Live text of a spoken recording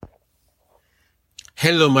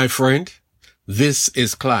Hello, my friend. This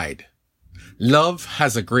is Clyde. Love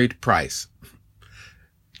has a great price.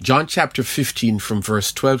 John chapter 15 from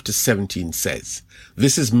verse 12 to 17 says,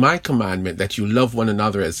 "This is my commandment, that you love one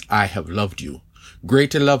another as I have loved you.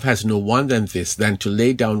 Greater love has no one than this, than to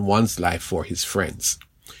lay down one's life for his friends.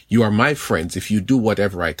 You are my friends if you do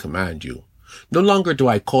whatever I command you. No longer do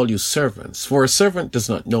I call you servants, for a servant does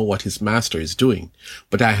not know what his master is doing.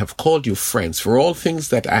 But I have called you friends, for all things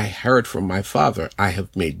that I heard from my Father I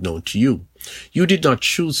have made known to you. You did not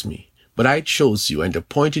choose me, but I chose you and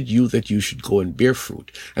appointed you that you should go and bear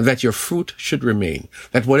fruit, and that your fruit should remain,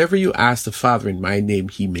 that whatever you ask the Father in my name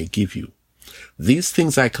he may give you. These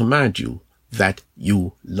things I command you, that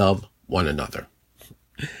you love one another."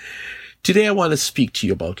 Today I want to speak to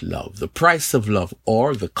you about love, the price of love,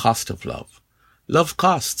 or the cost of love. Love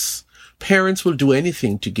costs. Parents will do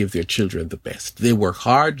anything to give their children the best. They work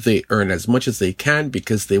hard, they earn as much as they can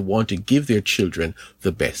because they want to give their children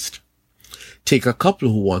the best. Take a couple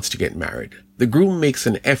who wants to get married. The groom makes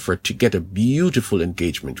an effort to get a beautiful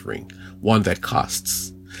engagement ring, one that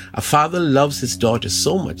costs. A father loves his daughter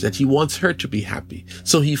so much that he wants her to be happy,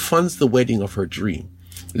 so he funds the wedding of her dream.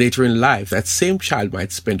 Later in life, that same child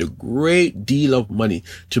might spend a great deal of money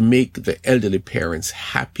to make the elderly parents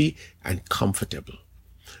happy and comfortable.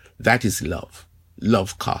 That is love.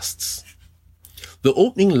 Love costs. The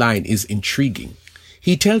opening line is intriguing.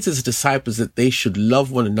 He tells his disciples that they should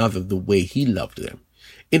love one another the way he loved them.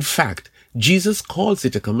 In fact, Jesus calls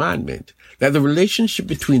it a commandment, that the relationship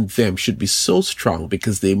between them should be so strong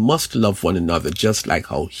because they must love one another just like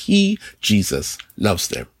how he, Jesus, loves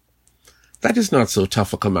them. That is not so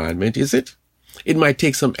tough a commandment, is it? It might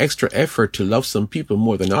take some extra effort to love some people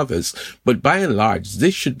more than others, but by and large,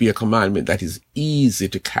 this should be a commandment that is easy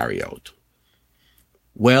to carry out.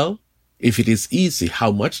 Well, if it is easy,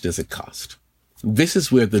 how much does it cost? This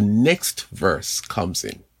is where the next verse comes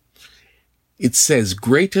in. It says,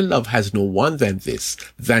 "Greater love has no one than this,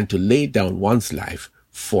 than to lay down one's life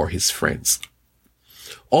for his friends."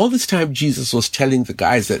 All this time, Jesus was telling the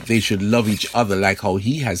guys that they should love each other like how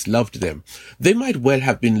he has loved them. They might well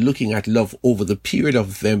have been looking at love over the period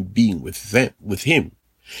of them being with him.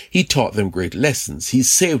 He taught them great lessons. He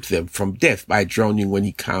saved them from death by drowning when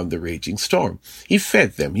he calmed the raging storm. He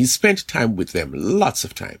fed them. He spent time with them, lots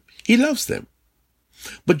of time. He loves them.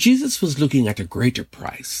 But Jesus was looking at a greater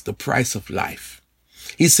price, the price of life.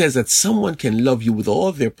 He says that someone can love you with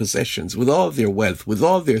all their possessions, with all their wealth, with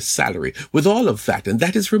all their salary, with all of that. And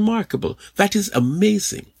that is remarkable. That is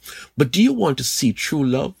amazing. But do you want to see true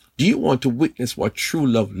love? Do you want to witness what true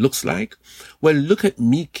love looks like? Well, look at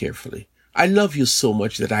me carefully. I love you so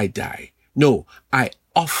much that I die. No, I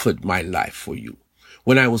offered my life for you.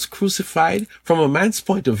 When I was crucified, from a man's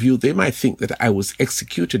point of view, they might think that I was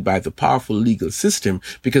executed by the powerful legal system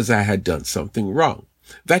because I had done something wrong.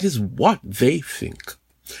 That is what they think.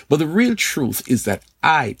 But the real truth is that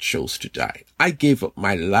I chose to die. I gave up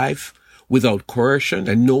my life without coercion,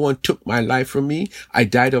 and no one took my life from me. I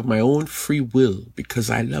died of my own free will because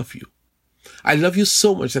I love you. I love you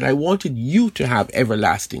so much that I wanted you to have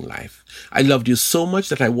everlasting life. I loved you so much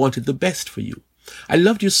that I wanted the best for you. I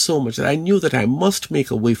loved you so much that I knew that I must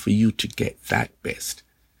make a way for you to get that best.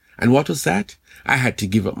 And what was that? I had to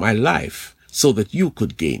give up my life so that you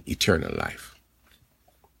could gain eternal life.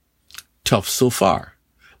 Tough so far.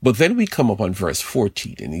 But then we come up on verse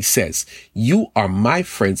 14 and he says, "You are my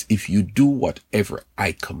friends if you do whatever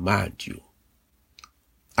I command you."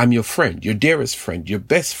 I'm your friend, your dearest friend, your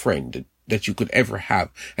best friend that you could ever have.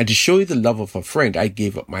 And to show you the love of a friend, I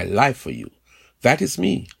gave up my life for you. That is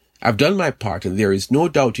me. I've done my part, and there is no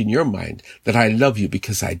doubt in your mind that I love you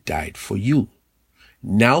because I died for you.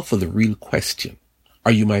 Now for the real question.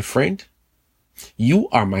 Are you my friend? You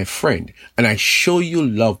are my friend, and I show you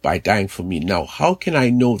love by dying for me. Now, how can I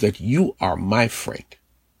know that you are my friend?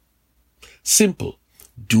 Simple.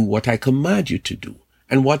 Do what I command you to do.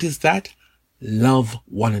 And what is that? Love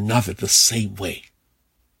one another the same way.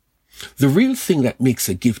 The real thing that makes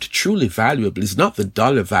a gift truly valuable is not the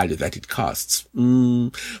dollar value that it costs,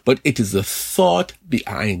 but it is the thought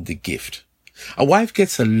behind the gift. A wife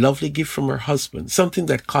gets a lovely gift from her husband, something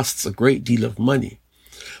that costs a great deal of money.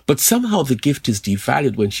 But somehow the gift is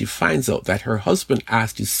devalued when she finds out that her husband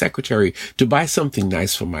asked his secretary to buy something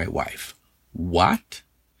nice for my wife. What?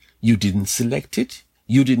 You didn't select it?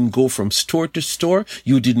 You didn't go from store to store?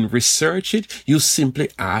 You didn't research it? You simply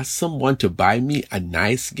asked someone to buy me a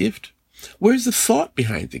nice gift? Where's the thought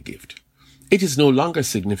behind the gift? It is no longer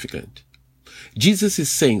significant. Jesus is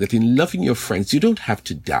saying that in loving your friends, you don't have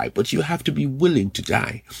to die, but you have to be willing to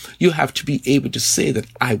die. You have to be able to say that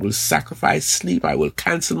I will sacrifice sleep. I will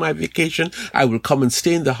cancel my vacation. I will come and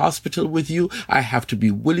stay in the hospital with you. I have to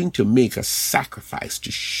be willing to make a sacrifice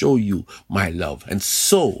to show you my love. And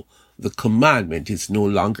so the commandment is no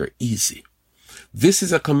longer easy. This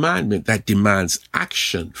is a commandment that demands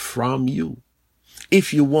action from you.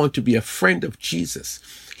 If you want to be a friend of Jesus,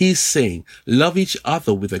 he's saying, love each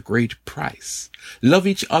other with a great price. Love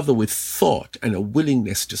each other with thought and a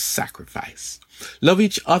willingness to sacrifice. Love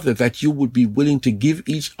each other that you would be willing to give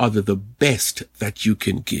each other the best that you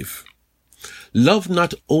can give. Love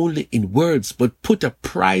not only in words, but put a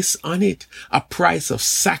price on it, a price of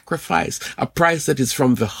sacrifice, a price that is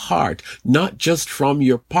from the heart, not just from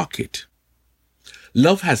your pocket.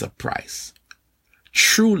 Love has a price.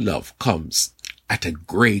 True love comes at a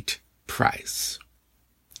great price.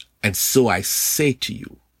 And so I say to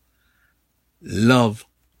you, love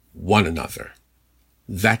one another.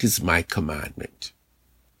 That is my commandment.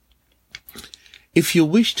 If you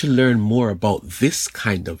wish to learn more about this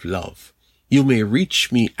kind of love, you may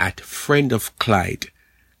reach me at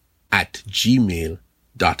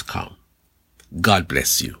friendofclyde@gmail.com. God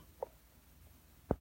bless you.